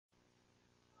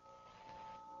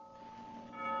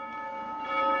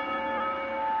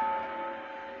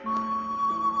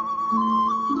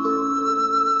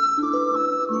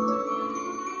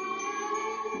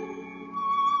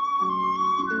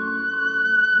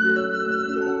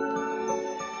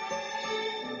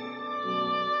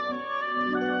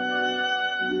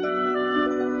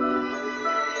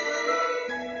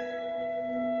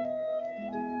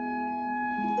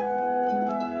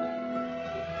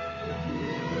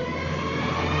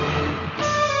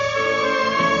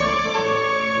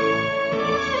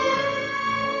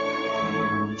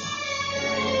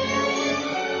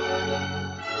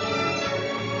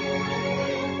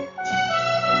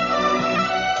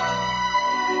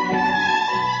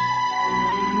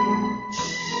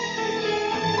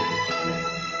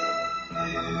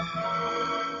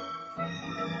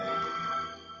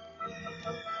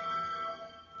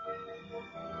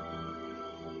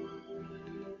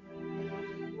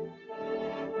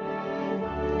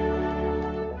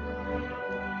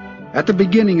At the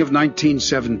beginning of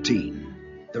 1917,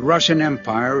 the Russian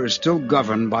Empire is still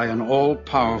governed by an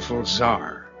all-powerful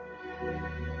Tsar.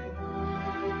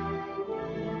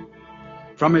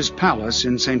 From his palace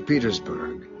in St.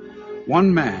 Petersburg,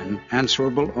 one man,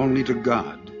 answerable only to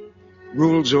God,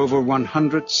 rules over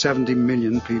 170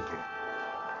 million people.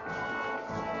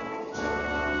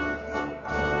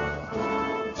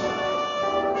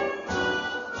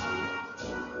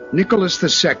 Nicholas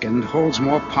II holds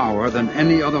more power than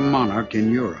any other monarch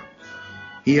in Europe.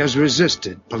 He has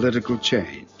resisted political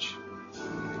change.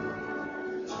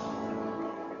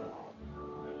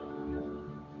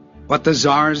 But the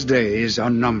Tsar's days are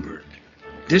numbered.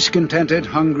 Discontented,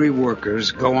 hungry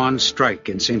workers go on strike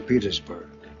in St. Petersburg.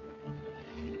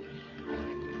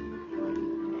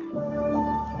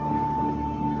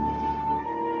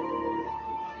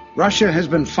 Russia has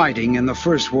been fighting in the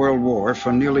First World War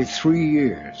for nearly 3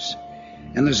 years,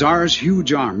 and the Tsar's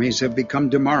huge armies have become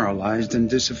demoralized and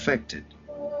disaffected.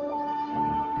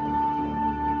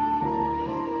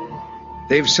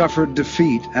 They've suffered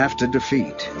defeat after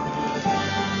defeat.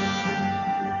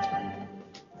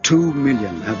 2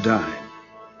 million have died.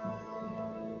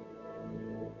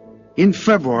 In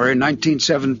February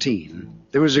 1917,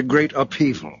 there is a great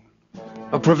upheaval.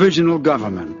 A provisional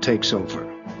government takes over.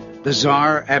 The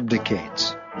Tsar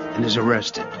abdicates and is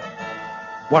arrested.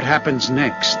 What happens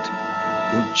next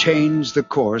will change the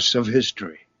course of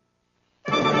history.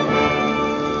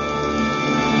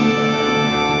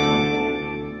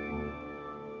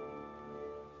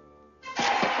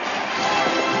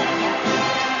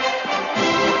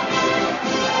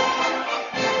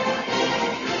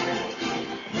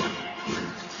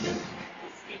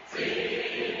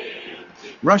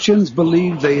 Russians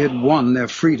believed they had won their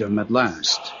freedom at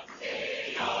last.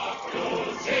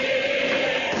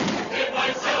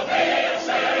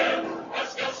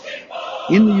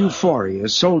 In the euphoria,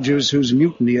 soldiers whose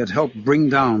mutiny had helped bring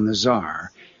down the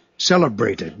Tsar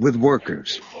celebrated with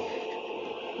workers.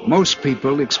 Most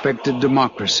people expected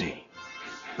democracy,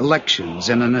 elections,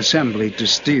 and an assembly to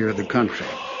steer the country.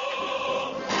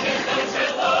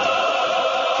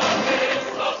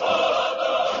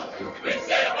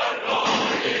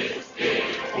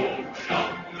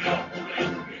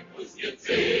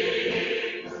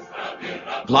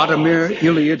 Vladimir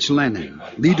Ilyich Lenin,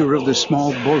 leader of the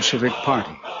small Bolshevik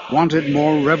party, wanted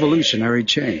more revolutionary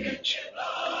change.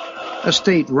 A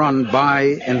state run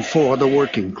by and for the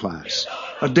working class,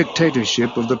 a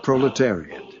dictatorship of the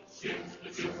proletariat.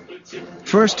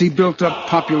 First, he built up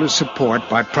popular support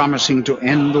by promising to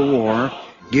end the war,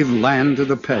 give land to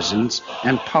the peasants,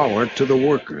 and power to the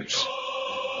workers.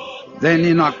 Then,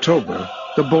 in October,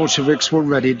 the Bolsheviks were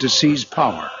ready to seize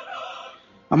power.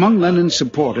 Among Lenin's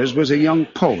supporters was a young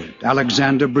poet,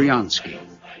 Alexander Bryansky.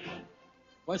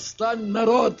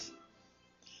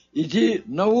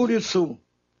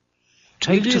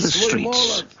 Take to the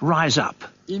streets, rise up,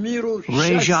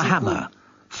 raise your hammer,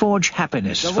 forge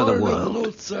happiness for the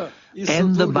world,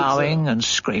 end the bowing and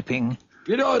scraping,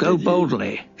 go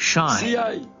boldly,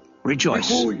 shine, rejoice.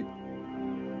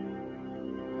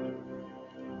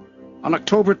 On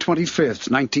October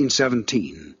 25th,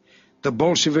 1917, the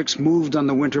Bolsheviks moved on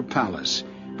the Winter Palace,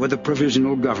 where the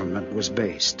provisional government was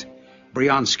based.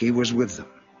 Bryansky was with them.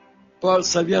 On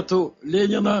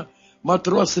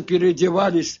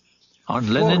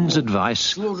Lenin's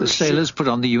advice, the sailors put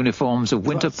on the uniforms of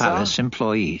Winter Palace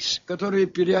employees. They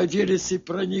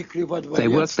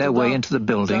worked their way into the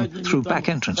building through back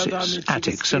entrances,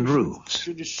 attics and roofs.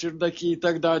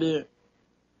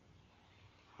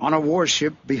 On a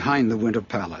warship behind the Winter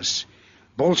Palace,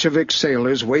 Bolshevik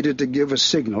sailors waited to give a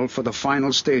signal for the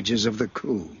final stages of the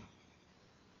coup.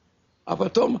 When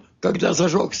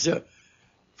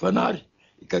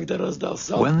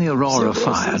the aurora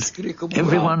fired,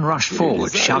 everyone rushed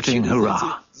forward, shouting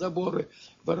hurrah.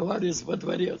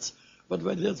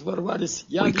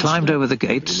 We climbed over the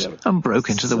gates and broke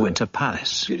into the Winter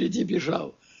Palace. I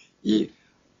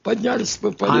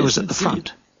was at the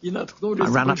front. I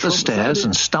ran up the stairs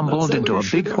and stumbled into a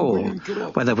big hall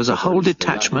where there was a whole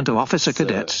detachment of officer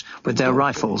cadets with their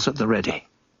rifles at the ready.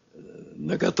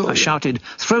 I shouted,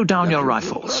 "Throw down your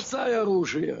rifles!"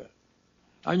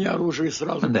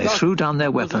 And they threw down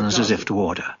their weapons as if to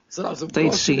order.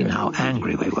 They'd seen how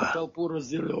angry we were.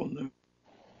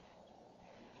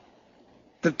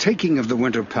 The taking of the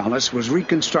Winter Palace was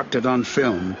reconstructed on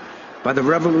film by the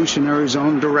revolutionary's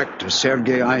own director,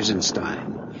 Sergei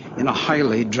Eisenstein, in a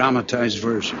highly dramatized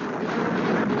version.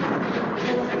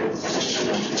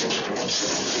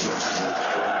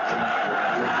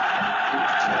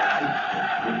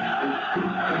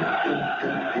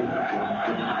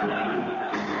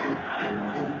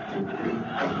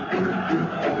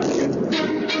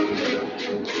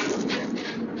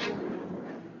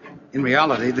 In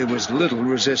reality, there was little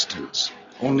resistance.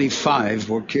 Only 5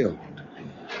 were killed.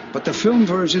 But the film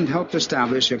version helped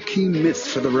establish a key myth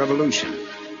for the revolution,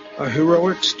 a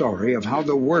heroic story of how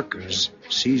the workers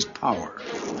seized power.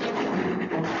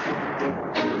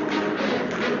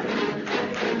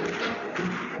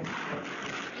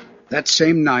 That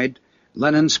same night,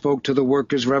 Lenin spoke to the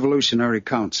workers' revolutionary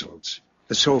councils,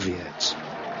 the Soviets,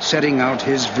 setting out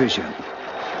his vision.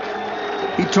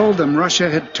 He told them Russia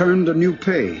had turned a new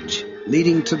page,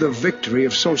 leading to the victory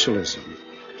of socialism.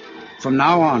 From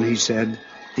now on, he said,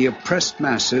 the oppressed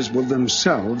masses will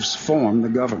themselves form the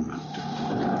government.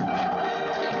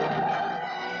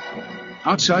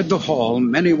 Outside the hall,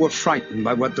 many were frightened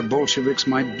by what the Bolsheviks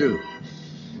might do.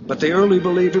 But the early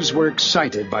believers were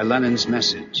excited by Lenin's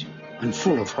message and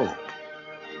full of hope.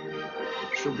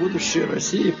 Что будущее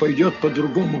России пойдет по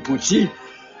другому пути,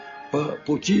 по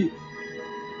пути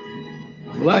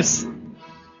власти.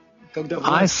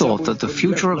 I thought that the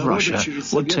future of Russia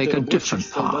would take a different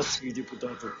path,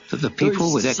 that the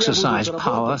people would exercise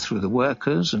power through the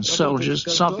workers and soldiers,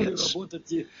 Soviets.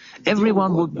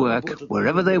 Everyone would work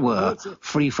wherever they were,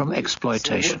 free from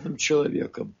exploitation.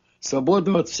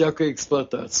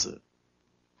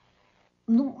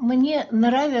 Мне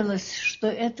нравилось, что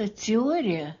эта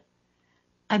теория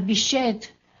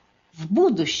обещает в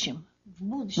будущем.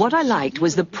 What I liked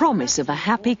was the promise of a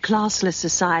happy, classless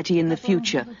society in the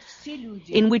future,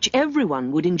 in which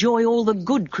everyone would enjoy all the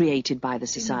good created by the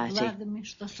society.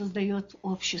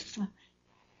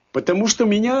 Потому что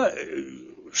меня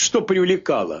что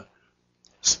привлекало?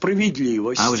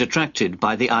 Справедливость. I was attracted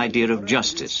by the idea of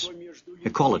justice,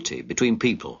 equality between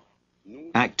people,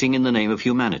 acting in the name of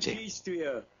humanity.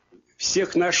 Действия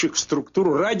всех наших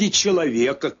структур ради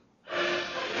человека.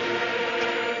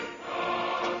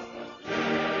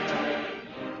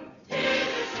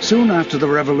 Soon after the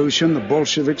revolution, the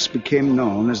Bolsheviks became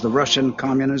known as the Russian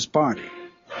Communist Party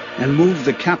and moved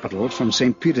the capital from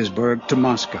St. Petersburg to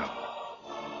Moscow.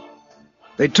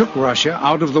 They took Russia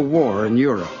out of the war in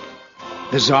Europe.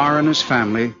 The Tsar and his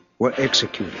family were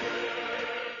executed.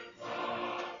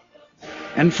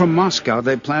 And from Moscow,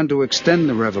 they planned to extend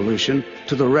the revolution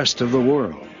to the rest of the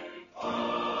world.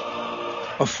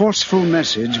 A forceful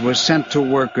message was sent to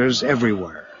workers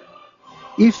everywhere.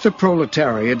 If the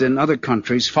proletariat in other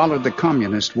countries followed the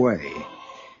communist way,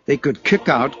 they could kick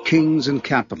out kings and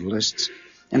capitalists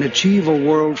and achieve a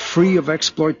world free of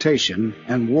exploitation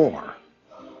and war.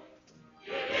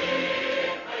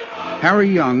 Harry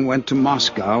Young went to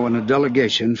Moscow in a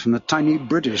delegation from the tiny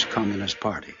British Communist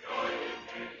Party.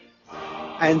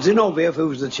 And Zinoviev, who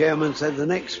was the chairman, said the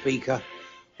next speaker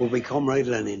will be Comrade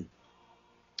Lenin.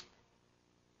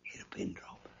 Hit a pin drop.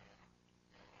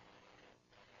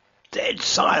 Dead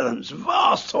silence,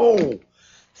 vast hall,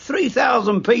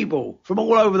 3,000 people from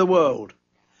all over the world.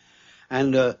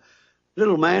 And a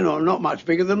little man, or not much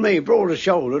bigger than me,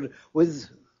 broader-shouldered, with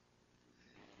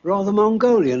rather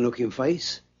Mongolian-looking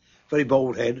face, very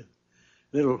bald head,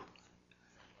 little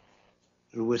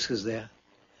whiskers there.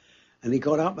 And he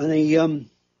got up and he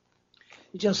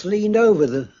just leaned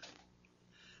over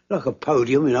like a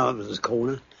podium, you know, it was his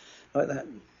corner, like that.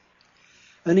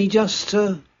 And he just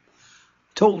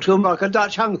talked to him like a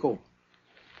Dutch uncle.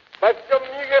 Во всем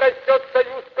мире растет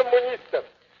союз коммунистов.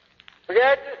 В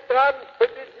ряде стран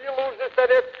победила уже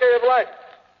советская власть.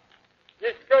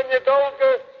 Еще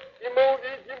недолго, и мы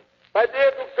увидим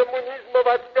победу коммунизма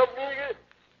во всем мире.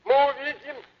 Мы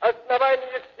увидим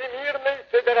основание Всемирной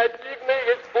Федеративной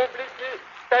Республики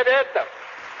Советов.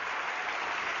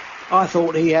 I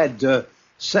thought he had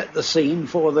set the scene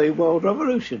for the World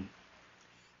Revolution,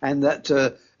 and that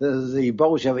the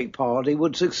Bolshevik Party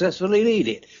would successfully lead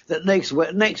it. That next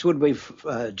would be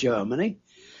Germany,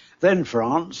 then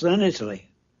France, then Italy.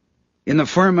 In the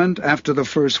ferment after the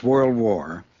First World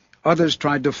War, others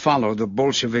tried to follow the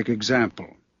Bolshevik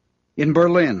example. In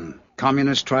Berlin,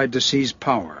 communists tried to seize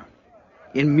power.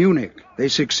 In Munich, they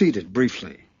succeeded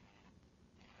briefly.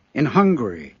 In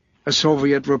Hungary, a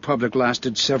Soviet republic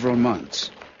lasted several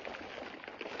months.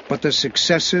 But the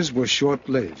successes were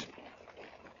short-lived.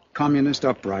 Communist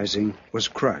uprising was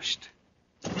crushed.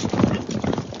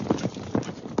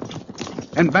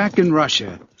 And back in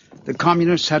Russia, the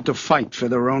communists had to fight for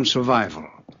their own survival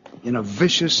in a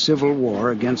vicious civil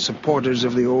war against supporters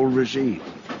of the old regime.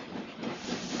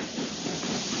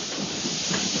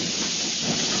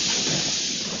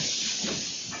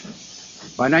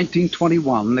 By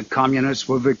 1921, the communists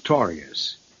were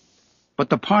victorious. But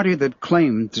the party that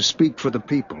claimed to speak for the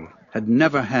people had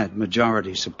never had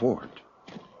majority support.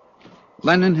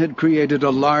 Lenin had created a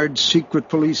large secret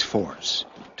police force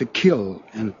to kill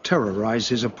and terrorize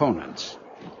his opponents.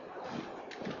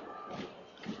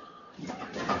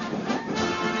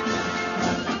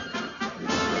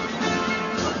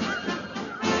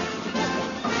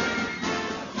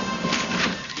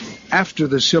 After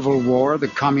the Civil War, the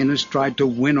communists tried to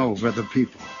win over the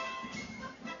people.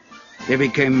 They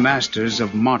became masters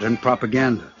of modern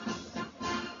propaganda.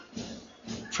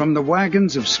 From the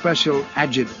wagons of special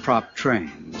agitprop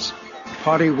trains,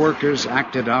 party workers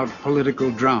acted out political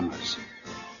dramas.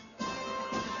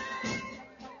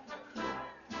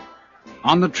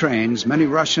 On the trains, many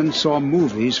Russians saw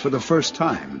movies for the first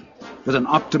time with an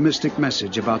optimistic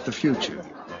message about the future.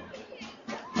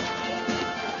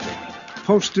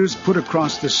 Posters put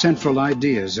across the central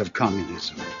ideas of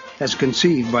communism, as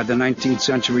conceived by the 19th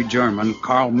century German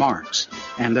Karl Marx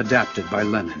and adapted by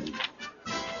Lenin.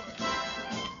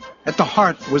 At the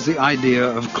heart was the idea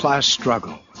of class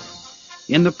struggle.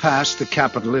 In the past, the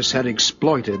capitalists had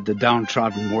exploited the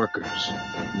downtrodden workers.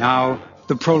 Now,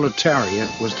 the proletariat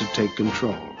was to take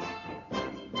control.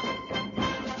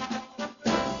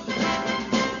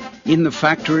 In the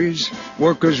factories,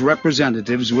 workers'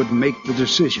 representatives would make the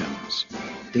decisions.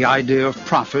 The idea of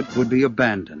profit would be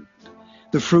abandoned.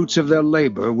 The fruits of their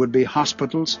labor would be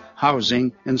hospitals,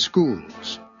 housing, and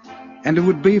schools. And it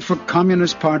would be for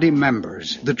Communist Party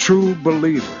members, the true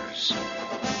believers,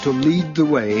 to lead the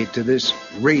way to this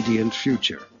radiant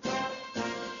future.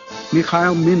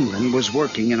 Mikhail Minlin was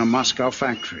working in a Moscow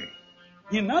factory.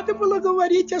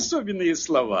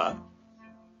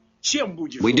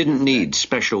 We didn't need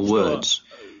special words.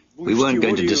 We weren't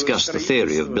going to discuss the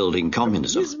theory of building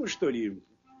communism.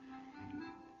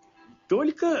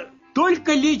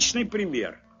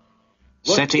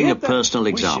 Setting a personal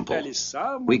example,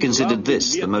 we considered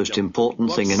this the most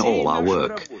important thing in all our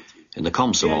work, in the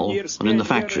Komsomol and in the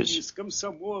factories.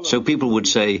 So people would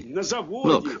say,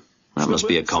 look, that must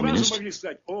be a communist.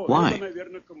 Why?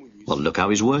 Well, look how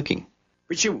he's working.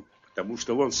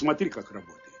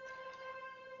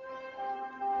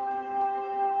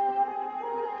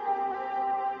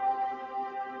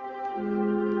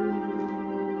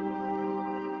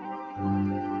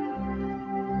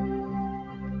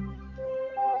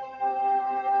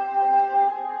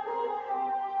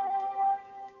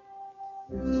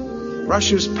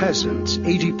 Russia's peasants,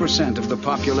 80% of the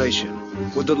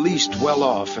population, were the least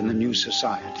well-off in the new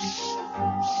society.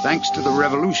 Thanks to the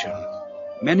revolution,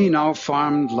 many now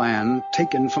farmed land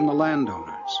taken from the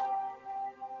landowners.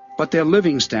 But their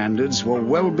living standards were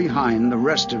well behind the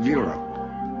rest of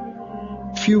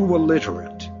Europe. Few were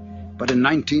literate, but in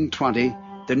 1920,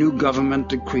 the new government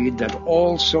decreed that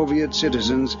all Soviet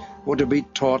citizens were to be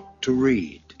taught to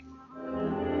read.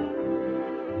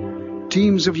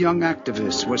 Teams of young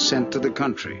activists were sent to the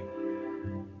country.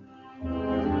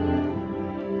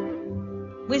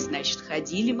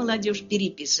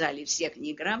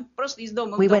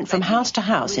 We went from house to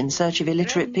house in search of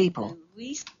illiterate people.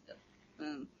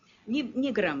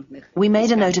 We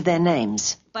made a note of their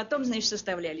names.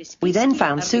 We then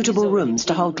found suitable rooms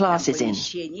to hold classes in.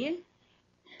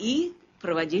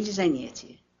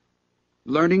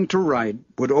 Learning to write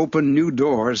would open new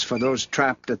doors for those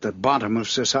trapped at the bottom of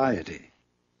society.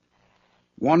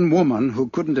 One woman who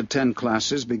couldn't attend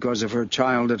classes because of her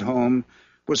child at home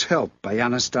was helped by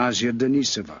Anastasia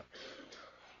Denisova.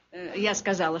 Я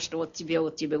сказала, что вот тебе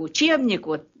учебник,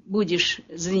 вот будешь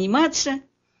заниматься.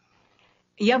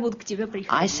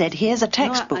 I said, here's a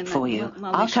textbook for you.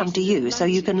 I'll come to you so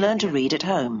you can learn to read at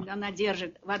home.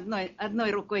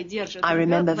 I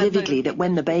remember vividly that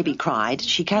when the baby cried,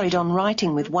 she carried on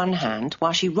writing with one hand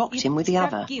while she rocked him with the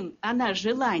other.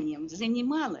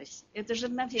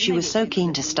 She was so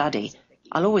keen to study.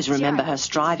 I'll always remember her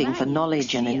striving for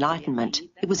knowledge and enlightenment.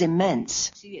 It was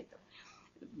immense.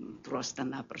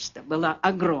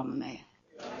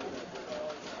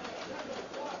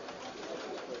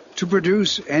 To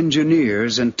produce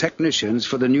engineers and technicians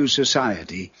for the new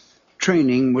society,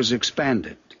 training was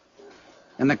expanded.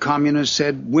 And the communists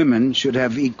said women should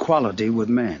have equality with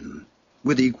men,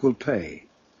 with equal pay.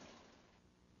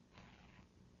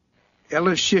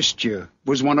 Ella Shistya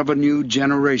was one of a new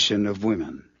generation of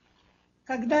women.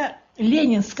 Когда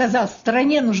Ленин сказал,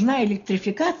 стране нужна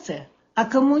электрификация,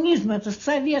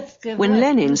 when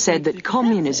Lenin said that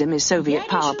communism is Soviet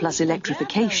power plus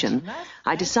electrification,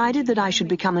 I decided that I should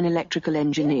become an electrical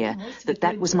engineer,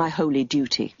 that was my holy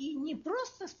duty.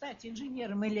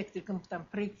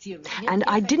 And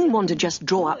I didn't want to just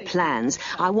draw up plans,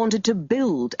 I wanted to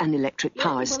build an electric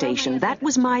power station. That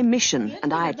was my mission,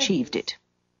 and I achieved it.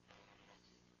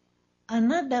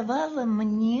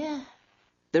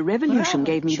 The revolution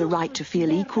gave me the right to feel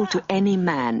equal to any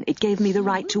man. It gave me the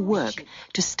right to work,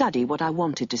 to study what I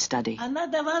wanted to study. Она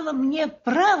давала мне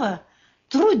право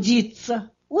трудиться,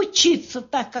 учиться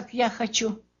так, как я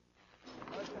хочу.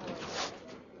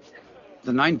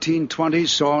 The 1920s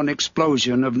saw an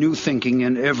explosion of new thinking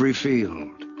in every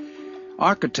field.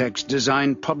 Architects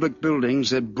designed public buildings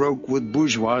that broke with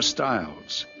bourgeois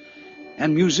styles.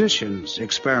 And musicians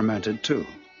experimented too.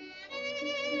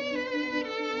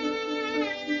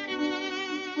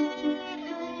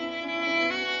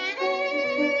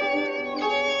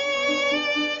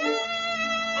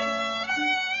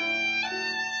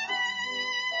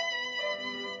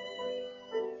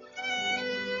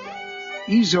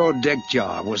 Izo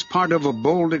Dekja was part of a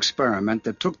bold experiment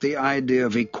that took the idea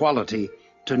of equality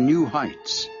to new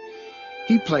heights.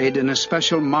 He played in a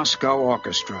special Moscow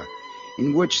orchestra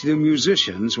in which the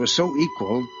musicians were so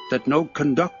equal that no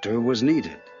conductor was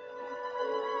needed.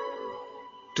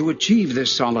 To achieve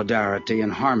this solidarity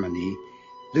and harmony,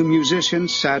 the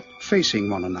musicians sat facing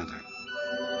one another.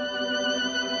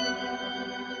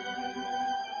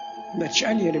 В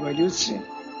начале революции,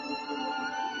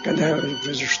 когда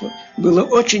произошло, было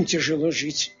очень тяжело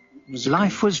жить.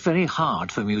 Life was very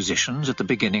hard for musicians at the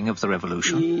beginning of the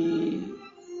revolution.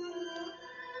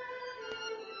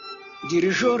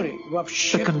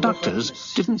 The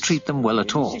conductors didn't treat them well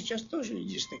at all.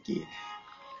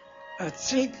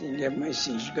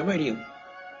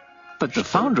 But the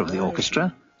founder of the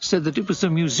orchestra said that it was the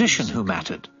musician who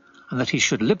mattered, and that he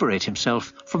should liberate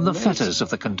himself from the fetters of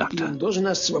the conductor.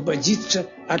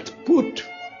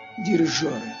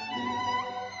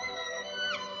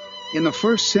 In the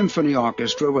first symphony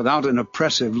orchestra without an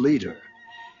oppressive leader,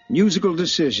 musical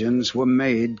decisions were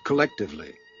made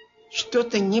collectively. If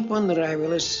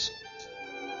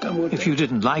you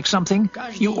didn't like something,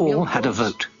 you all had a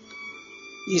vote.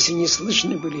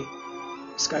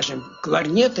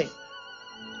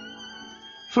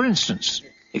 For instance,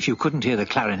 if you couldn't hear the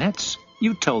clarinets,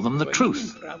 you told them the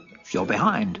truth. You're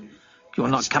behind. You're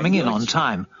not coming in on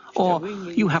time. Or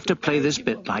you have to play this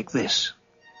bit like this.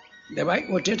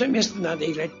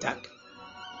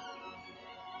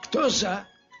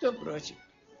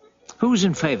 Who's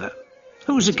in favor?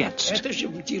 Who's against?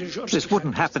 This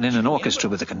wouldn't happen in an orchestra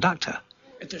with a conductor.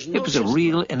 It was a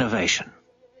real innovation.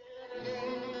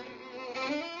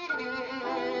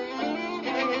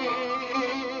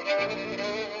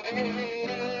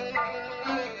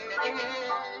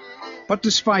 But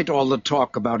despite all the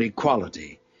talk about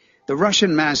equality, the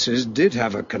Russian masses did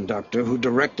have a conductor who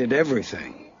directed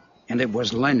everything, and it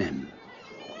was Lenin.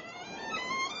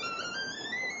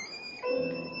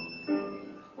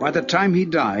 By the time he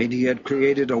died, he had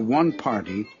created a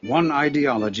one-party,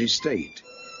 one-ideology state,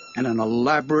 and an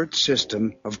elaborate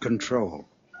system of control.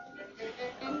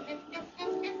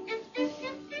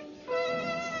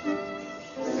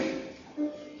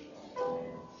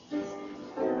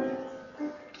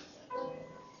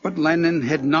 But Lenin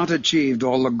had not achieved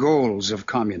all the goals of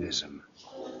communism.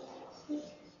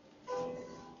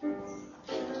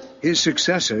 His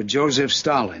successor, Joseph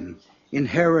Stalin,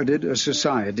 inherited a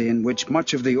society in which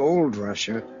much of the old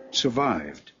Russia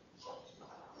survived.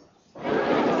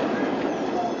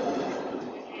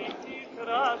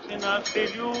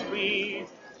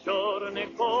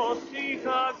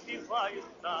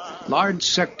 Large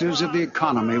sectors of the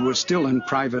economy were still in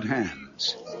private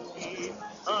hands.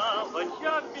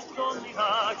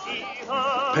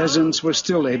 Peasants were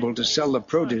still able to sell the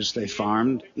produce they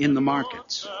farmed in the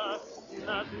markets.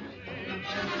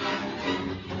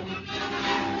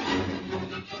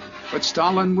 But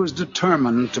Stalin was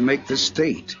determined to make the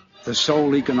state the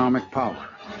sole economic power.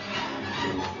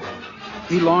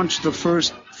 He launched the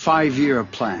first 5-year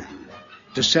plan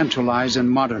to centralize and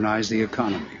modernize the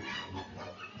economy.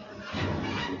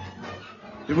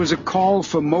 It was a call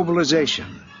for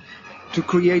mobilization to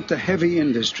create the heavy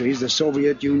industries the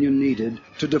Soviet Union needed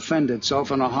to defend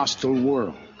itself in a hostile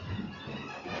world.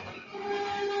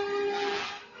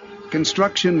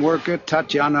 Construction worker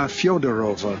Tatyana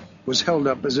Fyodorova was held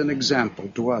up as an example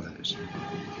to others.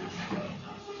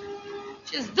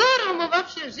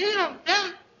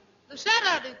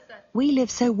 We live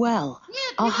so well.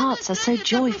 Our hearts are so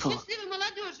joyful.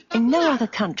 In no other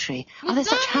country are there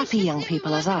such happy young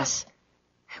people as us.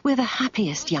 We're the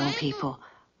happiest young people.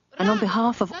 And on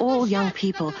behalf of all young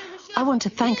people, I want to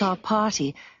thank our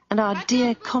party and our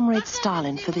dear comrade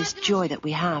Stalin for this joy that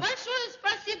we have.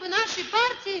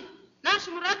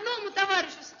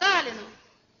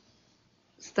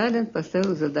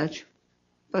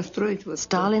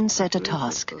 Stalin set a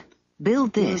task.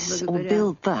 Build this or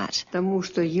build that.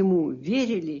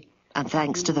 And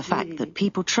thanks to the fact that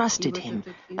people trusted him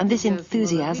and this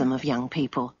enthusiasm of young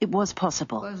people, it was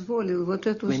possible.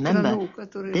 Remember,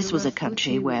 this was a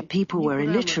country where people were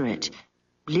illiterate,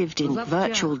 lived in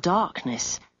virtual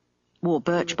darkness. wore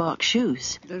birch bark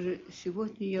shoes.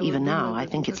 Even now, I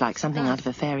think it's like something out of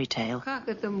a fairy tale. How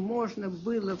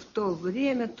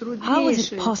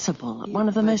was it possible, at one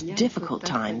of the most difficult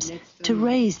times, to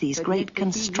raise these great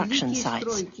construction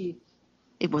sites?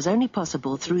 It was only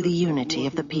possible through the unity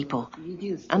of the people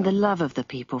and the love of the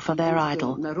people for their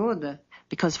idol.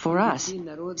 Because for us,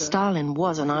 Stalin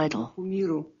was an idol.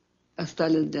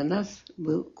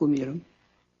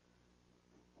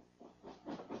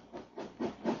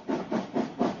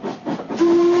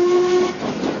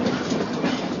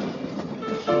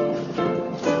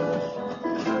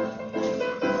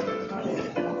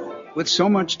 With so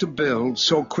much to build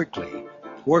so quickly,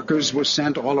 workers were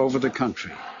sent all over the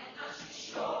country.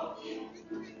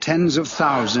 Tens of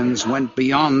thousands went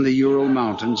beyond the Ural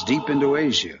Mountains deep into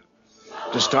Asia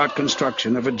to start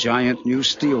construction of a giant new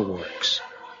steelworks.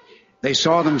 They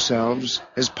saw themselves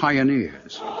as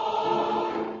pioneers.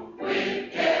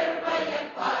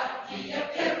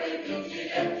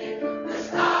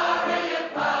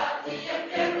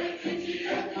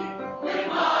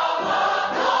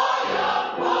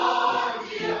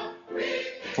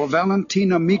 For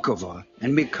Valentina Mikova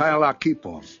and Mikhail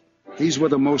Arkhipov, these were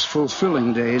the most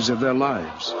fulfilling days of their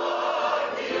lives.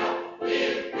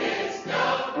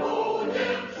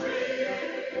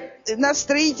 На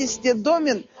строительстве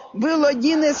домен был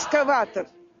один экскаватор.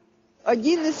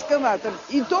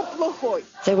 И то плохой.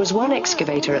 There was one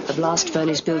excavator at the blast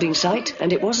furnace building site,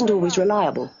 and it wasn't always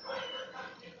reliable.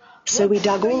 So we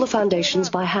dug all the foundations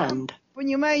by hand.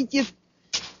 Понимаете,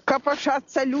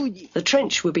 копошатся люди. The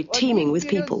trench would be teeming with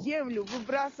people.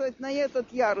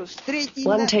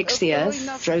 One takes the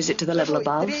earth, throws it to the level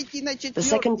above. The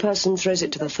second person throws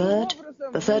it to the third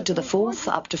to the fourth,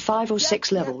 up to 5 or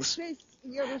 6 levels.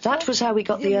 That was how we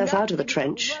got the earth out of the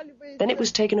trench. Then it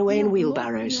was taken away in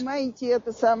wheelbarrows.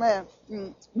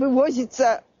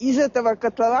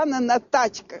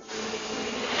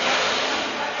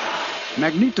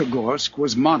 Magnitogorsk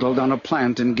was modeled on a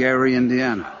plant in Gary,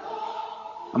 Indiana.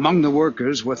 Among the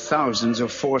workers were thousands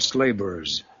of forced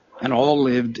laborers, and all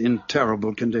lived in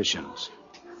terrible conditions.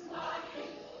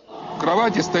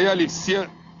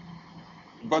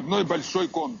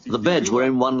 The beds were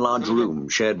in one large room,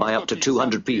 shared by up to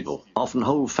 200 people, often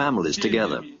whole families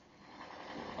together.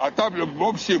 There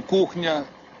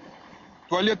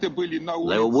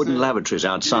were wooden lavatories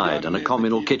outside and a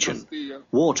communal kitchen.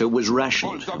 Water was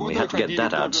rationed, and we had to get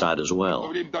that outside as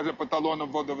well.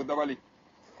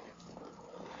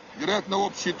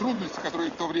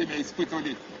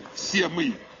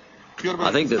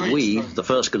 I think that we, the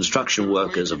first construction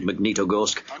workers of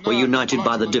Magnitogorsk, were united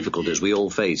by the difficulties we all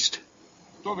faced.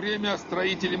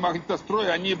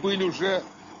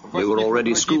 We were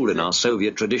already schooled in our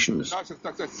Soviet traditions.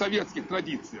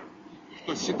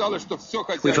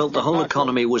 We felt the whole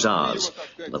economy was ours,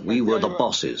 that we were the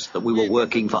bosses, that we were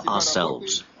working for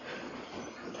ourselves.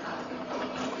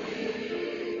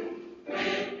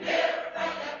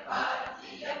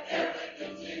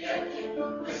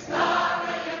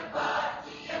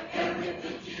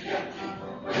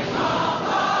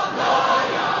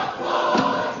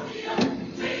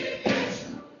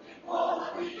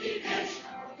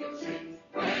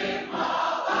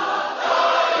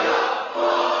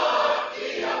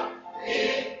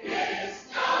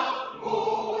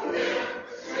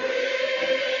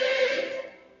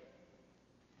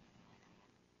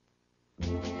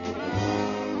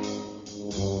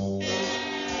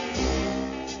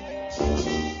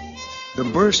 The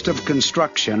burst of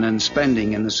construction and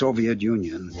spending in the Soviet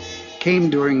Union came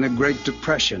during the Great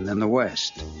Depression in the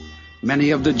West.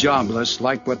 Many of the jobless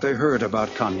liked what they heard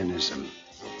about communism.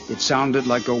 It sounded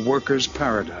like a worker's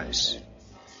paradise.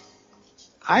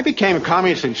 I became a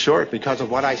communist in short because of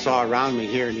what I saw around me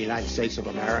here in the United States of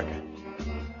America.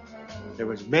 There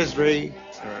was misery,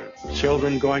 there were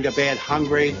children going to bed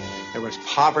hungry, there was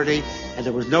poverty, and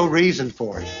there was no reason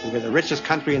for it. We were the richest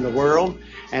country in the world,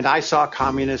 and I saw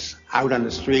communists out on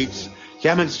the streets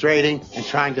demonstrating and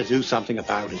trying to do something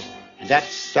about it. And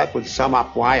that would sum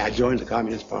up why I joined the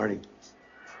Communist Party.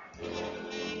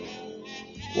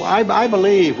 Well, I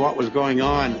believe what was going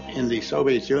on in the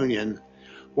Soviet Union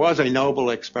was a noble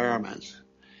experiment.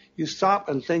 You stop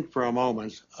and think for a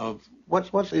moment of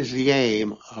what is the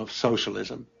aim of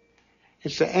socialism?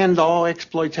 It's to end all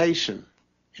exploitation.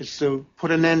 It's to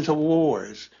put an end to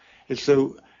wars. It's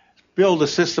to build a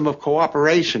system of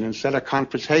cooperation instead of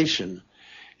confrontation.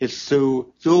 It's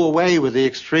to do away with the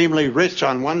extremely rich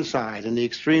on one side and the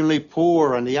extremely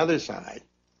poor on the other side.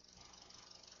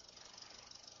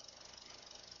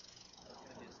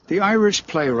 The Irish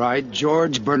playwright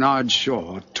George Bernard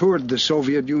Shaw toured the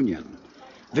Soviet Union,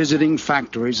 visiting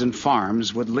factories and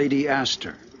farms with Lady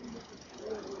Astor.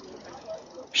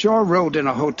 Shaw wrote in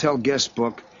a hotel guest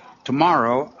book,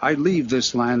 "Tomorrow I leave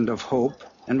this land of hope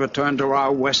and return to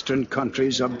our western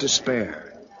countries of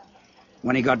despair."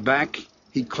 When he got back,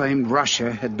 he claimed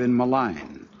Russia had been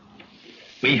maligned.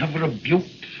 We have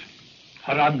rebuked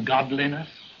her ungodliness,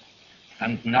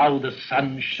 and now the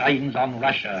sun shines on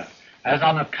Russia as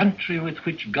on a country with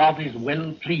which God is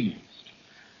well pleased,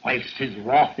 whilst his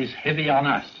wrath is heavy on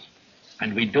us,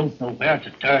 and we don't know where to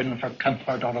turn for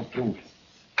comfort or approval.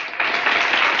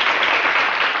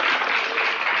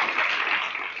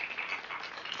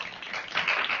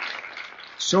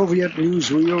 Soviet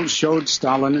newsreels showed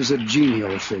Stalin as a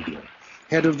genial figure,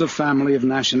 head of the family of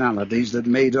nationalities that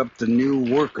made up the new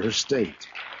worker state.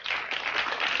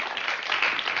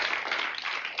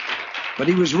 But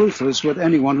he was ruthless with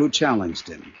anyone who challenged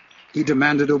him. He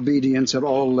demanded obedience at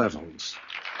all levels.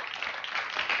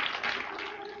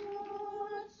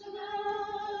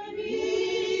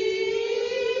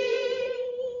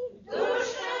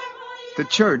 The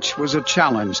church was a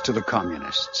challenge to the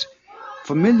communists.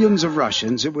 For millions of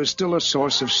Russians, it was still a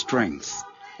source of strength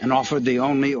and offered the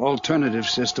only alternative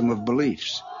system of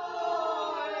beliefs.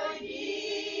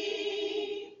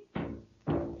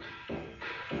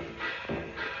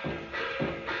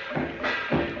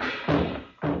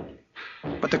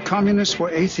 But the communists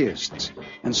were atheists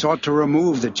and sought to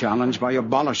remove the challenge by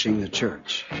abolishing the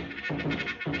church.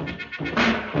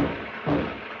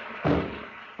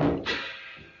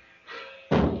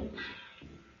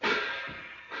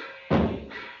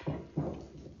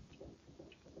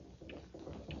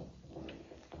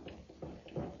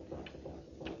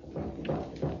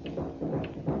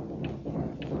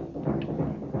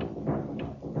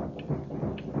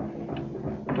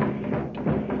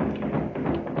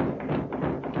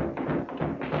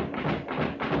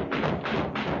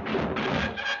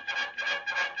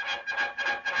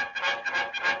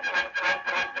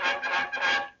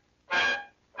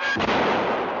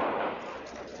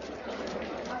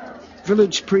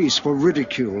 Village priests were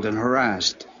ridiculed and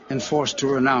harassed and forced to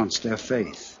renounce their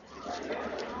faith.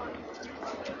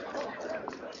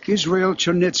 Israel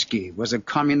Chernitsky was a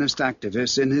communist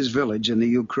activist in his village in the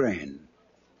Ukraine.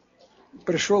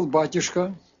 Пришел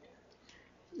батюшка,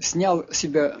 снял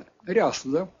себя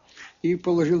рясу и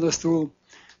положил на стул.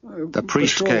 The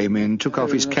priest came in, took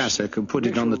off his cassock and put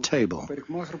it on the table.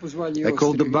 They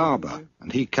called the barber,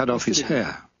 and he cut off his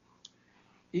hair.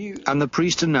 And the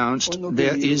priest announced,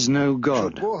 "There is no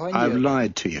God. I've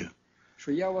lied to you."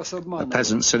 The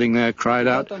peasant sitting there cried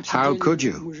out, "How could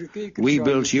you? We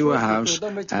built you a house,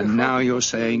 and now you're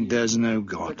saying there's no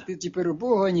God."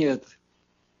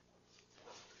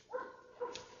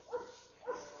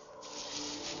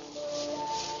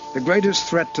 The greatest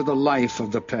threat to the life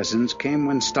of the peasants came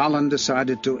when Stalin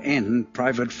decided to end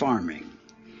private farming.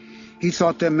 He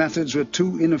thought their methods were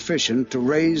too inefficient to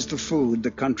raise the food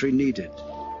the country needed.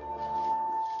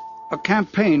 A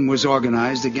campaign was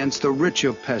organized against the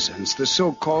richer peasants, the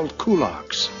so-called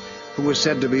kulaks, who were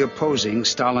said to be opposing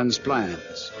Stalin's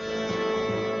plans.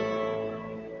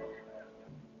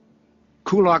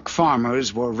 Kulak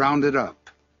farmers were rounded up.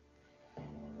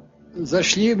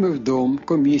 Зашли мы в дом,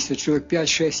 комиссия, человек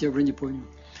 5-6, я уже не помню.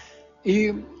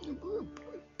 И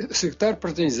секретарь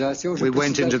организации... We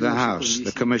went into the house,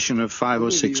 the commission of 5 or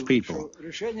 6 people,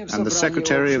 and the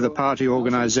secretary of the party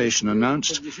organization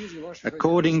announced,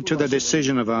 "According to the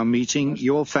decision of our meeting,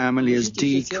 your family is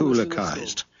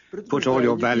de-kulakized. Put all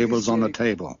your valuables on the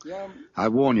table. I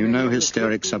warn you, no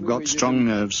hysterics. I've got strong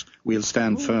nerves. We'll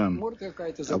stand firm."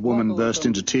 A woman burst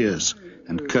into tears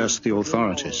and cursed the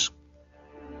authorities.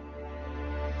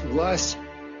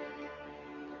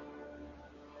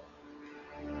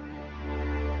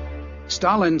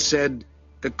 Stalin said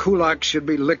the kulaks should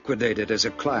be liquidated as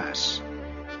a class.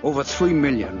 Over 3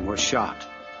 million were shot,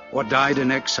 or died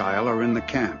in exile or in the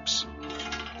camps.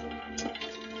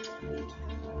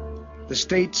 The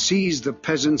state seized the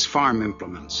peasants' farm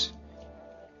implements.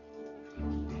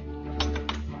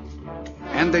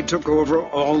 And they took over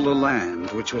all the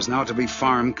land, which was now to be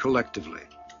farmed collectively.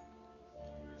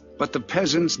 But the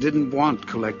peasants didn't want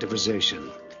collectivization.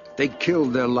 They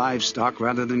killed their livestock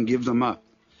rather than give them up.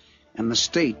 And the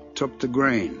state took the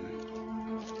grain.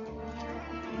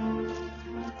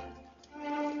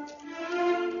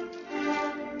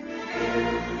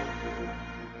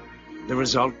 The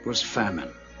result was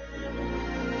famine.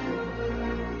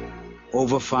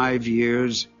 Over 5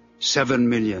 years, 7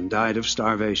 million died of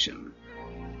starvation.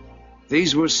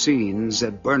 These were scenes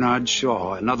that Bernard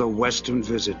Shaw and other Western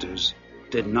visitors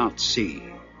did not see.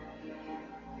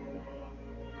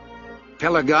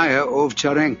 Pelagaya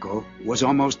Ovcharenko was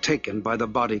almost taken by the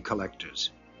body collectors.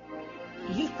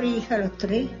 Їх приїхало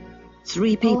 3,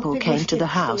 3 people came to the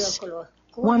house.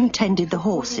 1 tended the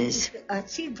horses.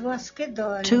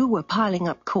 2 were piling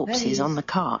up corpses on the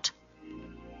cart.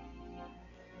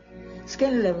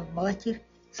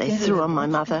 They threw on my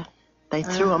mother. They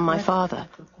threw on my father.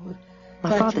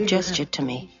 My father gestured to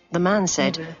me. The man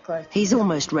said, "He's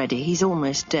almost ready. He's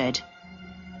almost dead."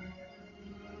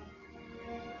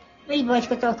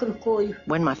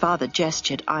 When my father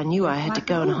gestured, I knew I had to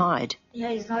go and hide.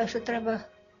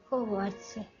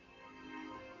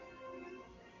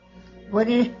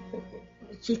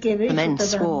 The men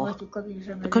swore.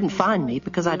 They couldn't find me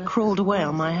because I'd crawled away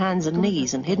on my hands and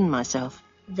knees and hidden myself.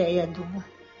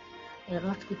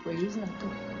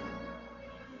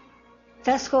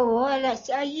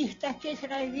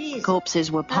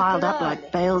 Corpses were piled up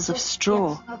like bales of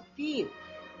straw.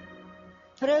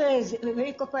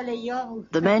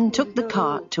 The men took the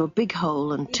cart to a big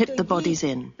hole and tipped the bodies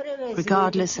in,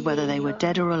 regardless of whether they were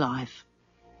dead or alive.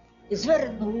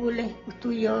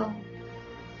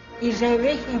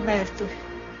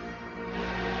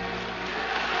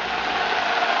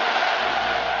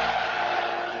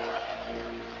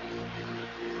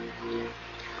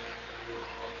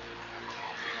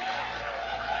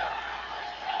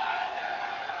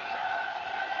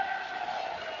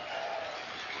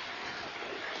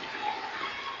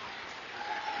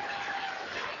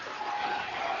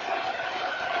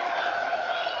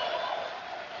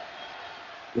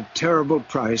 The terrible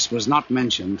price was not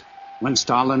mentioned when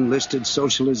Stalin listed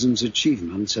socialism's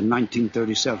achievements in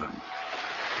 1937.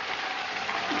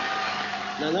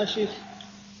 На наших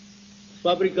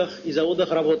фабриках и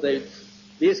заводах работает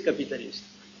весь капиталист.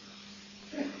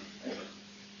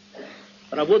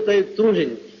 Работает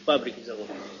труженик фабрик и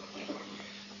заводов.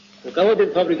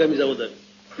 Руководят фабриками и заводами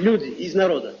люди из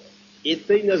народа.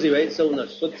 Это и называется у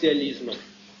нас социализмом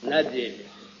на деле.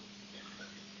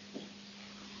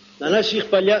 На наших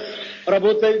полях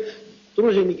работают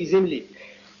труженики земли,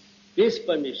 без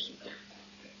помещиков,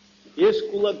 без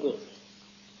кулаков.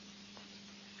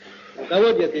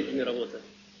 Руководят этими работами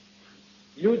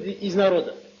люди из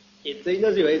народа. Это и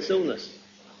называется у нас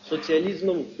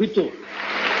социализмом в быту.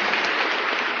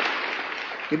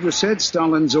 It was said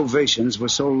Stalin's ovations were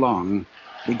so long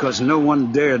because no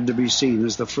one dared to be seen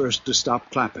as the first to stop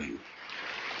clapping.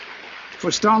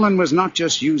 For Stalin was not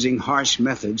just using harsh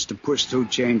methods to push through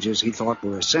changes he thought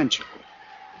were essential.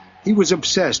 He was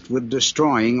obsessed with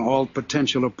destroying all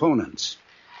potential opponents.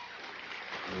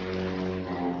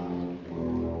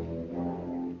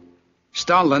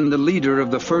 Stalin, the leader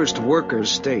of the first workers'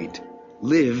 state,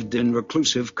 lived in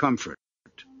reclusive comfort.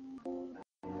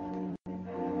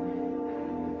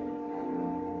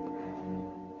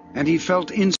 And he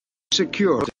felt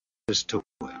insecure to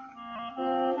him.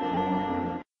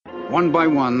 One by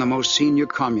one, the most senior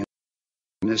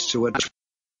communists who had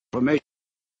transformation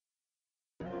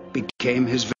became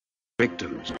his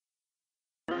victims.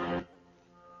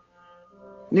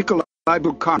 Nikolai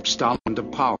Bukharin Stalin to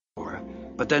power,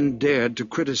 but then dared to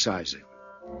criticize it.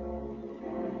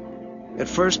 At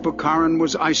first, Bukharin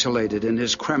was isolated in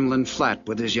his Kremlin flat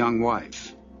with his young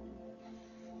wife.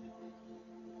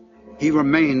 He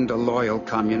remained a loyal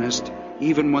communist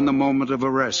even when the moment of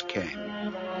arrest came.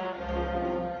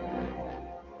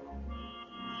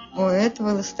 It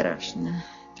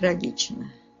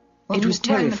was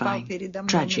terrifying,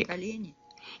 tragic.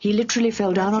 He literally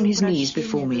fell down on his knees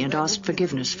before me and asked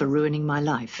forgiveness for ruining my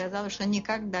life. He said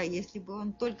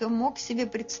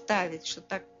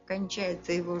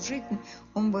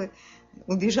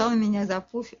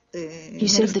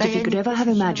that if he could ever have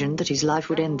imagined that his life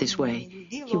would end this way,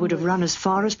 he would have run as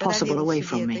far as possible away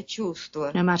from me.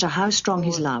 No matter how strong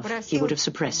his love, he would have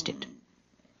suppressed it.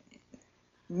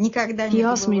 He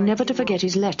asked me never to forget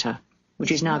his letter,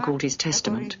 which is now called his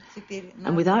testament,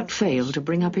 and without fail to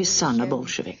bring up his son, a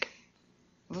Bolshevik.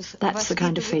 That's the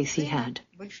kind of faith he had,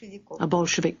 a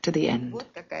Bolshevik to the end.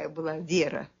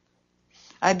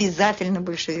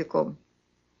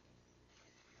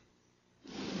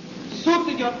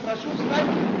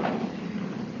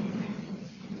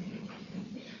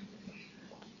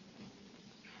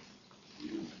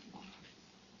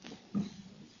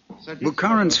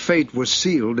 Bukharin's fate was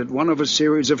sealed at one of a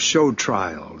series of show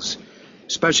trials,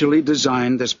 specially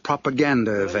designed as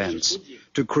propaganda events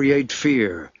to create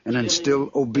fear and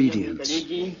instill obedience.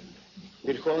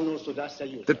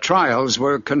 The trials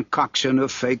were a concoction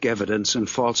of fake evidence and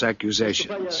false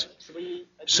accusations.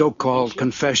 So-called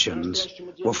confessions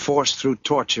were forced through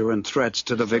torture and threats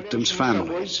to the victims'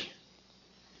 families.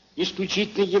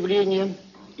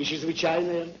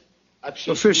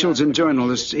 Officials and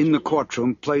journalists in the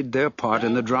courtroom played their part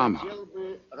in the drama.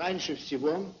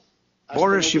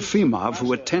 Boris Yefimov,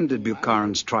 who attended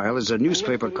Bukharin's trial as a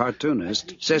newspaper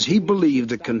cartoonist, says he believed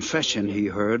the confession he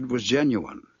heard was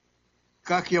genuine.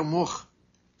 How could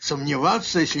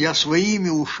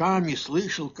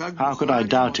I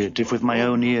doubt it if with my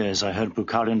own ears I heard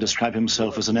Bukharin describe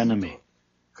himself as an enemy?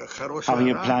 How he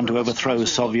had planned to overthrow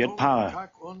Soviet power,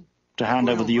 to hand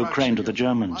over the Ukraine to the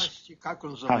Germans.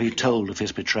 How he told of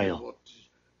his betrayal.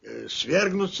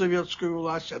 Свергнуть советскую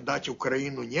власть, отдать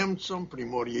Украину немцам,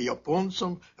 Приморье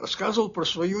японцам, рассказывал про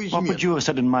свою измену. What would you have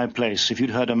said in my place if you'd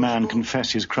heard a man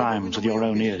confess his crimes with your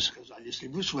own ears? Если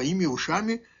вы своими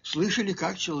ушами слышали,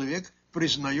 как человек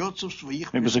признается в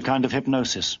своих... It was a kind of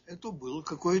hypnosis. Это был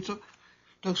какой-то,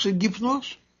 так сказать,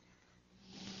 гипноз.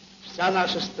 Вся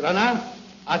наша страна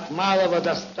от малого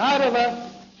до старого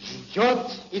ждет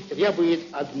и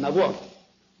требует одного –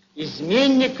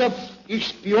 изменников и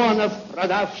шпионов,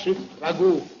 продавших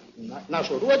врагу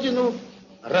нашу родину,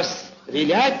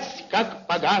 расстрелять как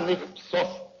поганых псов.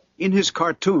 In his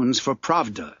cartoons for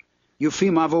Pravda,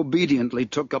 Yefimov obediently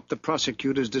took up the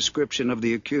prosecutor's description of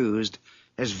the accused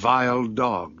as vile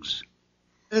dogs.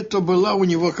 Это была у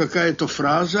него какая-то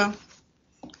фраза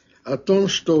о том,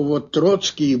 что вот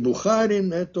Trotsky и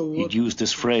Bukharin это вот... He'd used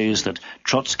this phrase that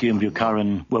Trotsky and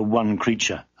Bukharin were one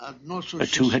creature, a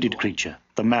two-headed creature,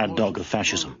 the mad dog of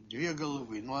fascism. Две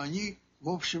головы, но они, в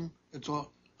общем, это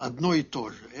одно и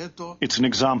то же. Это... It's an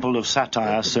example of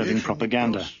satire serving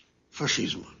propaganda.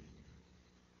 Фашизма.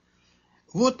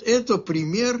 Вот это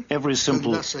пример, every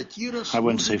simple, когда сатира... I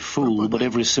won't say fool, but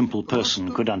every simple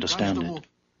person could understand it.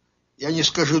 Я не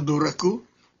скажу дураку,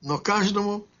 но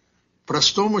каждому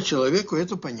простому человеку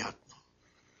это понятно.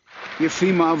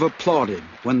 Yefimov applauded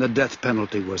when the death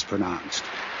penalty was pronounced.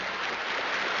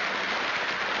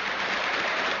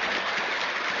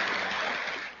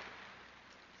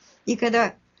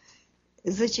 When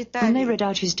they read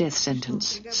out his death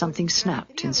sentence, something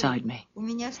snapped inside me.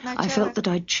 I felt that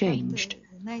I'd changed,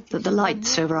 that the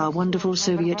lights over our wonderful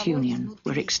Soviet Union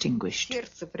were extinguished.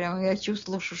 Я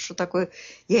чувствовала, что такое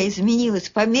я изменилась,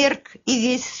 померк и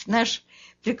весь наш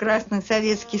прекрасный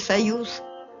Советский Союз.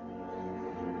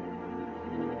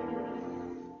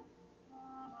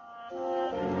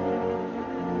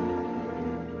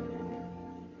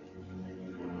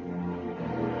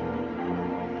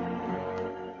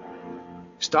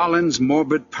 Stalin's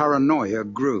morbid paranoia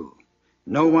grew.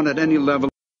 No one at any level,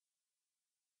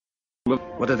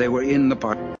 whether they were in the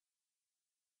party.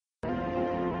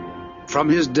 From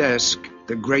his desk,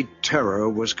 the Great Terror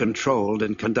was controlled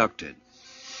and conducted.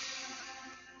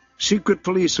 Secret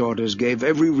police orders gave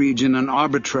every region an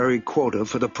arbitrary quota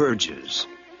for the purges.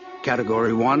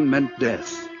 Category 1 meant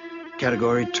death.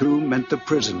 Category 2 meant the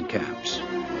prison camps.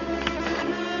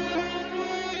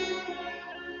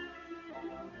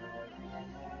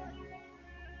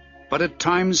 But at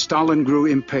times Stalin grew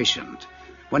impatient.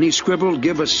 When he scribbled,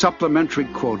 "Give a supplementary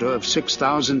quota of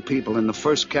 6,000 people in the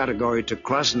first category to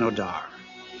Krasnodar,"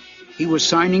 he was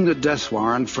signing the death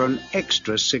warrant for an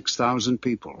extra 6,000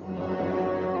 people.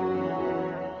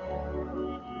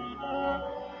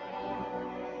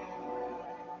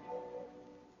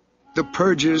 The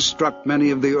purges struck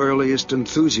many of the earliest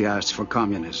enthusiasts for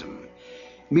communism.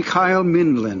 Mikhail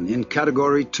Mindlin in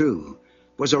Category 2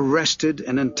 was arrested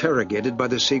and interrogated by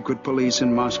the secret police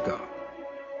in Moscow.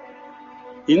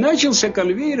 When the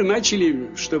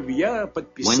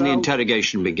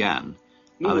interrogation began,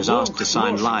 I was asked to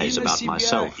sign lies about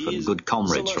myself and good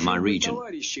comrades from my region.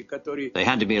 They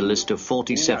handed me a list of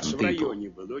 47 people.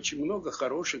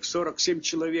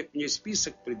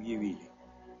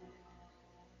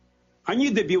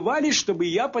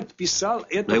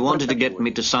 They wanted to get me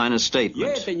to sign a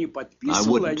statement. I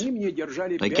wouldn't.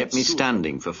 They kept me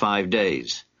standing for 5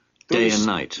 days, day and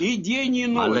night.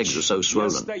 My legs were so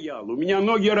swollen.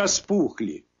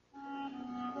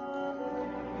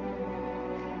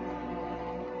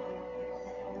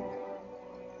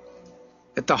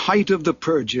 At the height of the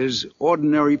purges,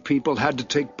 ordinary people had to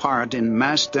take part in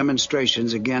mass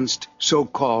demonstrations against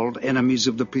so-called enemies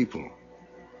of the people.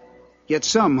 Yet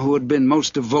some who had been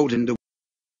most devoted to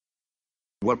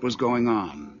what was going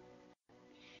on.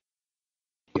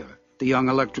 The young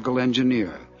electrical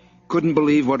engineer couldn't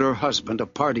believe what her husband, a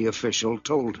party official,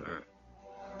 told her.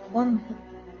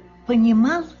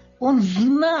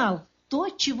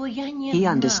 He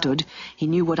understood. He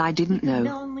knew what I didn't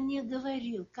know.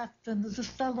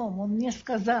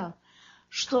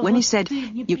 When he said,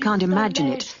 "You can't imagine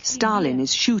it, Stalin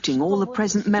is shooting all the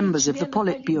present members of the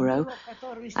Politburo,"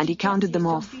 and he counted them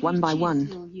off one by one.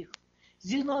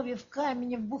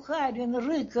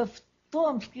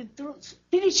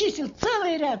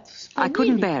 I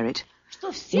couldn't bear it.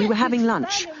 We were having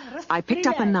lunch. I picked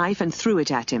up a knife and threw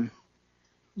it at him.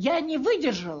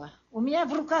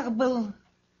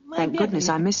 Thank goodness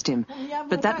I missed him,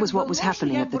 but that was what was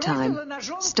happening at the time.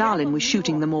 Stalin was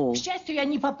shooting them all.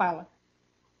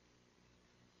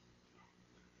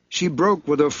 She broke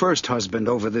with her first husband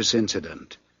over this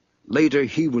incident. Later,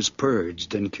 he was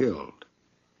purged and killed.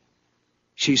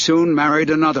 She soon married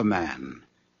another man,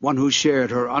 one who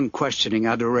shared her unquestioning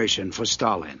adoration for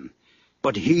Stalin.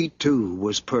 But he, too,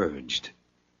 was purged.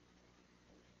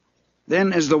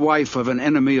 Then, as the wife of an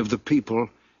enemy of the people,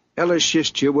 Ella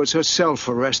Shishtia was herself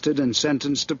arrested and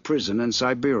sentenced to prison in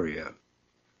Siberia.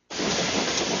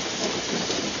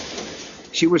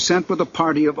 She was sent with a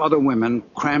party of other women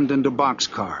crammed into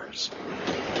boxcars.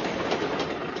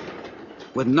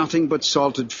 With nothing but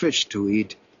salted fish to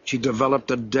eat, she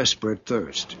developed a desperate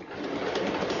thirst.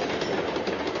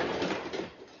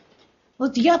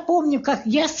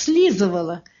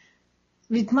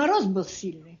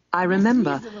 I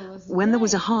remember when there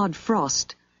was a hard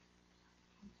frost.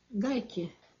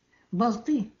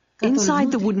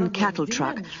 Inside the wooden cattle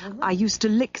truck, I used to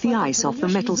lick the ice off the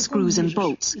metal screws and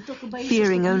bolts,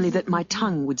 fearing only that my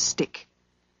tongue would stick.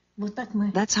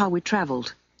 That's how we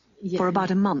traveled, for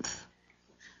about a month.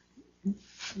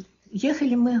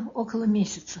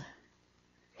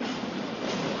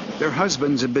 Their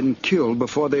husbands had been killed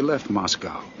before they left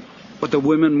Moscow, but the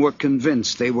women were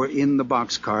convinced they were in the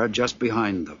boxcar just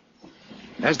behind them.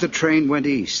 As the train went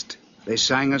east, they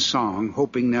sang a song,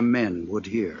 hoping their men would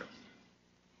hear.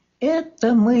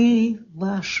 Это мы,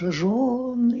 ваши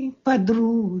жены,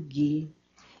 подруги,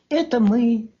 это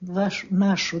мы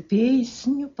нашу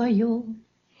песню поем.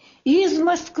 Из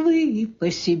Москвы по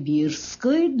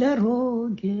сибирской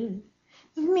дороге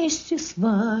вместе с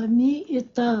вами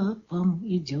этапом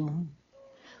идем.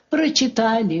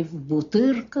 Прочитали в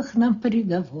бутырках нам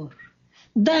приговор,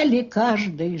 дали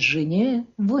каждой жене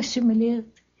 8 лет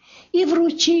и,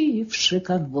 вручивши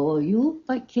конвою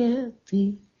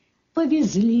пакеты,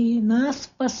 повезли нас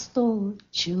по 100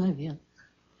 человек.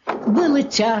 Было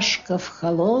тяжко в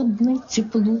холодной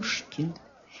теплушке,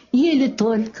 ели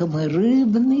только мы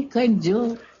рыбный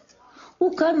кондер. У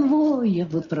конвоя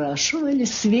выпрашивали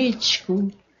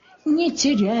свечку, не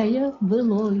теряя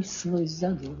былой свой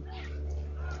задор.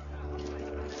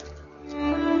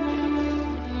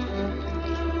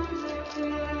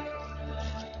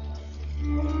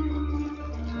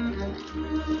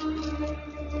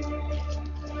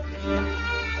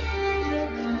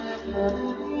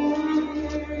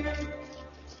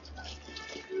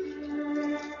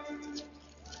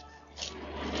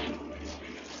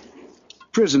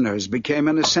 Prisoners became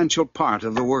an essential part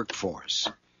of the workforce.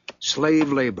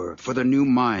 Slave labor for the new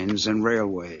mines and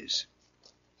railways.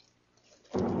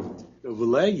 First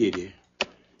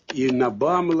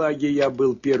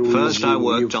I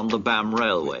worked on the BAM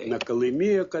railway.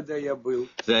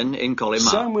 Then in Kolyma.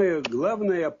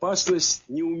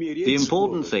 The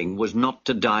important thing was not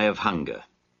to die of hunger.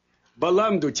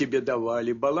 Баланду тебе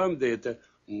давали. Баланда это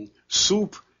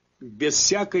суп без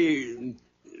всякой,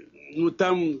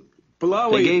 там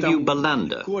They gave you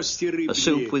balanda, a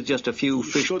soup with just a few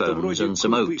fish bones and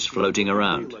some oats floating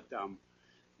around.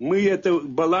 We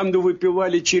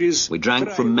drank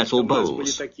from metal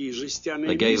bowls.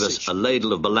 They gave us a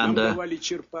ladle of balanda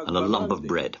and a lump of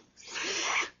bread.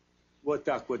 Вот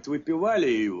так вот выпивали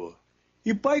его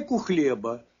и пайку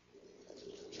хлеба.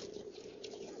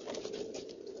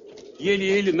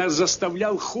 Еле-еле нас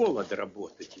заставлял холод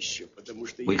работать еще, потому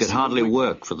что we could hardly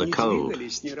work for the cold.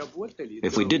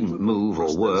 If we didn't move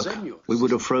or work, we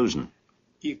would have frozen.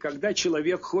 И когда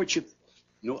человек хочет,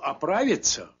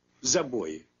 оправиться в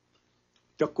забое,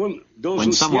 так он должен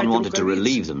When someone wanted to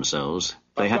relieve themselves,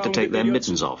 they had to take their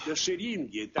mittens off.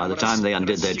 By the time they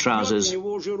undid their trousers,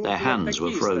 their hands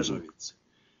were frozen.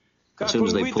 As soon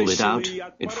as they pulled it out,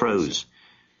 it froze.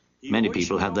 Many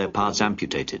people had their parts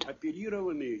amputated.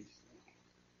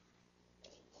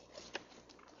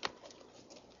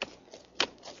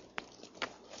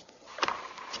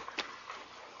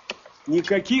 There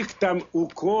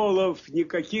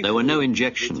were no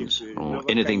injections or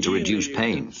anything to reduce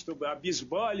pain.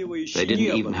 They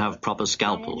didn't even have proper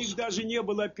scalpels.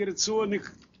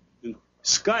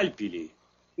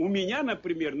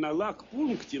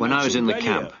 When I was in the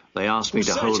camp, they asked me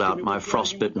to hold out my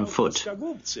frostbitten foot,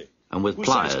 and with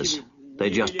pliers,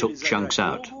 they just took chunks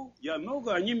out.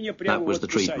 That was the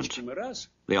treatment,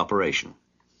 the operation.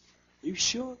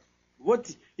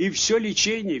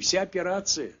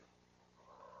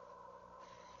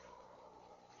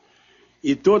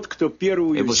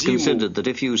 It was considered that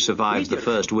if you survived the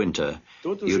first winter,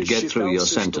 you'd get through your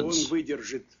sentence.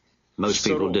 Most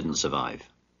people didn't survive.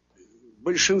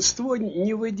 большинство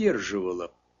не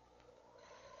выдерживало.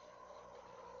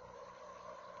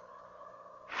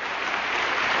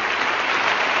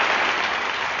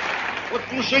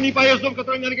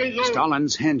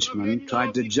 Stalin's henchmen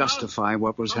tried to justify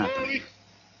what was happening.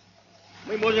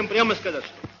 Мы можем прямо сказать,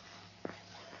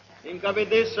 что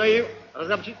НКВД своей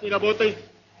разоблачительной работой,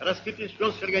 раскрытием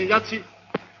шпионских организаций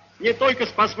не только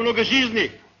спас много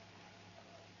жизней,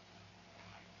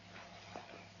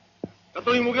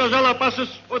 которым угрожала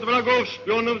опасность от врагов,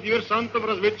 шпионов, диверсантов,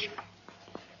 разведчиков.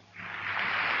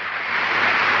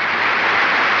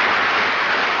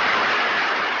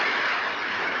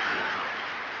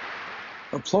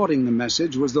 Applauding the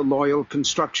message was the loyal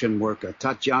construction worker,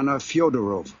 Tatyana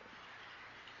Fyodorova.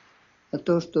 А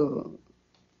то, что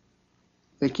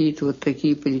какие-то вот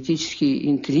такие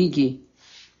политические интриги,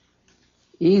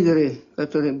 игры,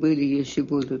 которые были, если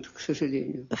будут, к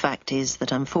сожалению. The fact is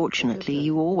that unfortunately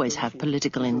you always have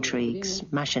political intrigues,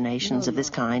 machinations of this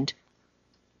kind.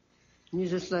 Не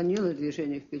заслонило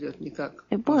движение вперед никак.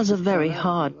 It was a very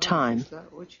hard time,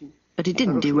 but it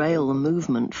didn't derail the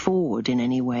movement forward in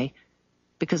any way,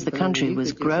 because the country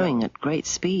was growing at great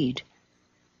speed.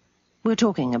 We're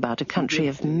talking about a country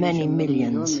of many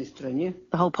millions.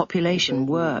 The whole population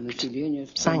worked,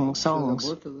 sang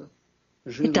songs.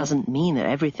 It doesn't mean that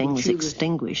everything was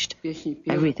extinguished,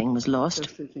 everything was lost.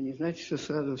 Это не значит, что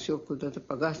сразу все куда-то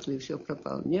погасло и все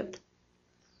пропало. Нет.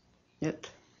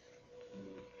 Нет.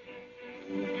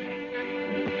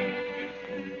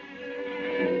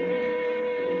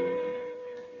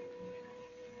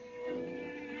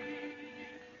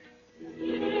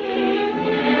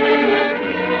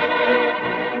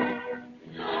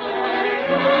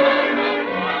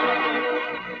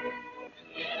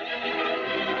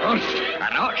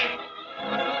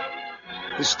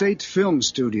 The state film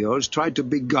studios tried to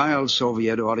beguile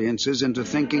Soviet audiences into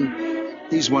thinking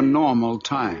these were normal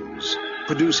times,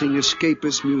 producing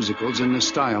escapist musicals in the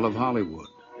style of Hollywood.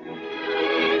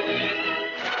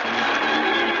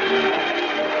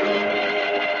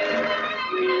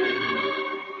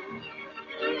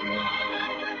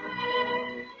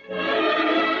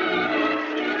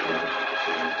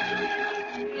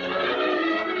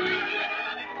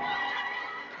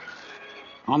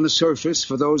 On the surface,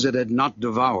 for those it had not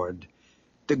devoured,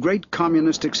 the great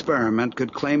communist experiment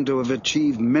could claim to have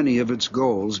achieved many of its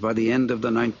goals by the end of the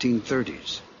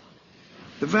 1930s.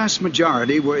 The vast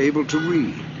majority were able to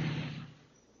read.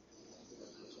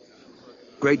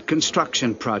 Great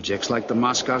construction projects like the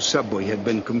Moscow subway had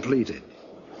been completed.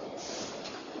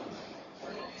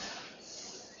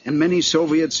 And many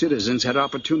Soviet citizens had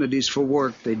opportunities for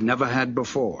work they'd never had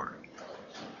before.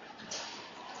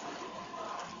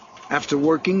 After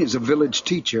working as a village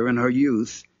teacher in her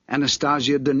youth,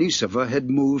 Anastasia Denisova had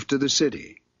moved to the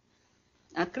city.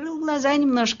 The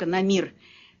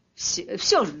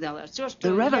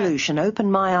revolution opened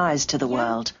my eyes to the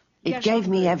world. It gave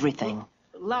me everything.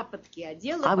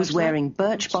 I was wearing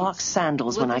birch bark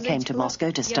sandals when I came to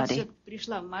Moscow to study.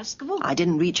 I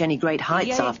didn't reach any great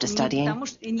heights after studying,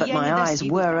 but my eyes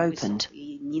were opened.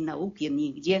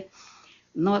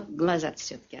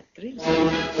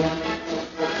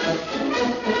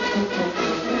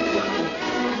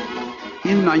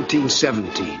 In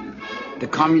 1917, the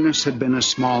communists had been a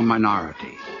small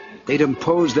minority. They'd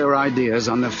imposed their ideas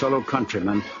on their fellow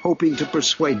countrymen, hoping to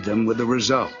persuade them with the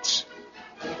results.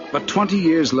 But 20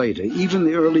 years later, even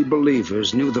the early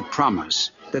believers knew the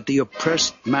promise that the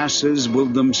oppressed masses will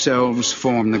themselves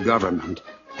form the government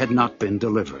had not been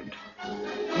delivered.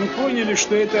 Мы поняли,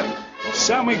 что это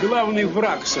самый главный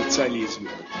враг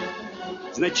социализма.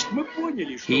 Значит, мы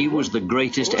поняли, что he was the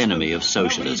greatest enemy of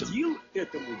socialism.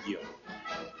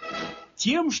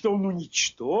 He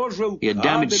had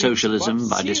damaged socialism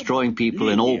by destroying people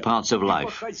in all parts of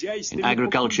life, in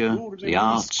agriculture, the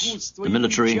arts, the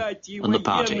military, and the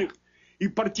party.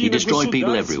 He destroyed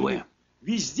people everywhere.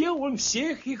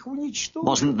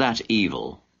 Wasn't that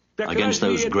evil against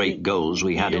those great goals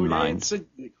we had in mind?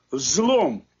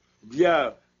 Злом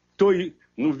для той,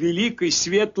 великой,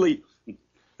 светлой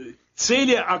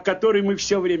цели, о которой мы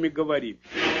все время говорим.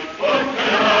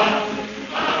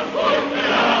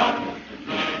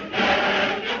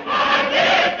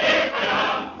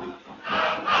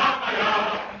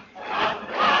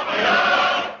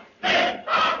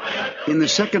 In the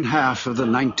second half of the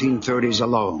 1930s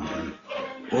alone,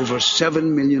 over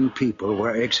 7 million people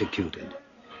were executed,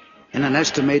 and an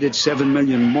estimated 7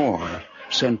 million more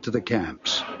sent to the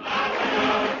camps.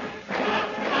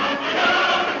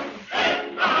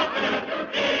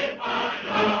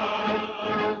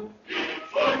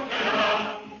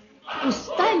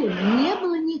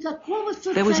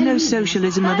 There was no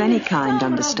socialism of any kind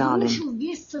under Stalin.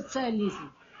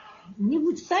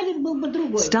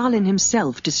 Stalin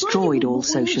himself destroyed all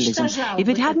socialism. If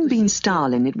it hadn't been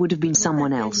Stalin, it would have been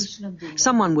someone else.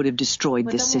 Someone would have destroyed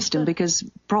this system because,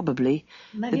 probably,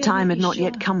 the time had not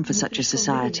yet come for such a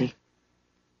society.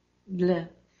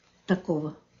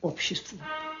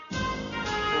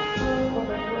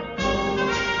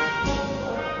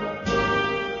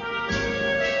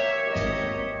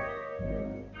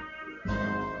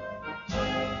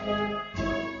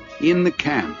 In the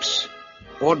camps,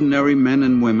 ordinary men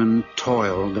and women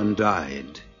toiled and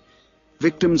died,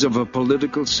 victims of a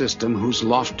political system whose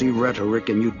lofty rhetoric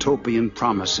and utopian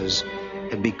promises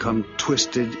had become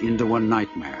twisted into a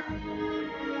nightmare.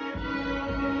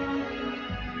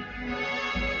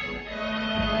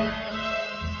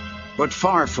 But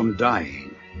far from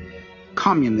dying,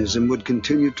 communism would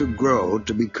continue to grow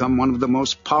to become one of the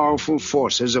most powerful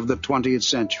forces of the 20th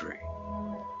century,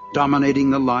 dominating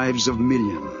the lives of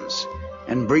millions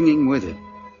and bringing with it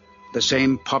the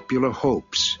same popular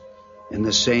hopes and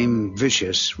the same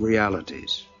vicious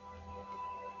realities.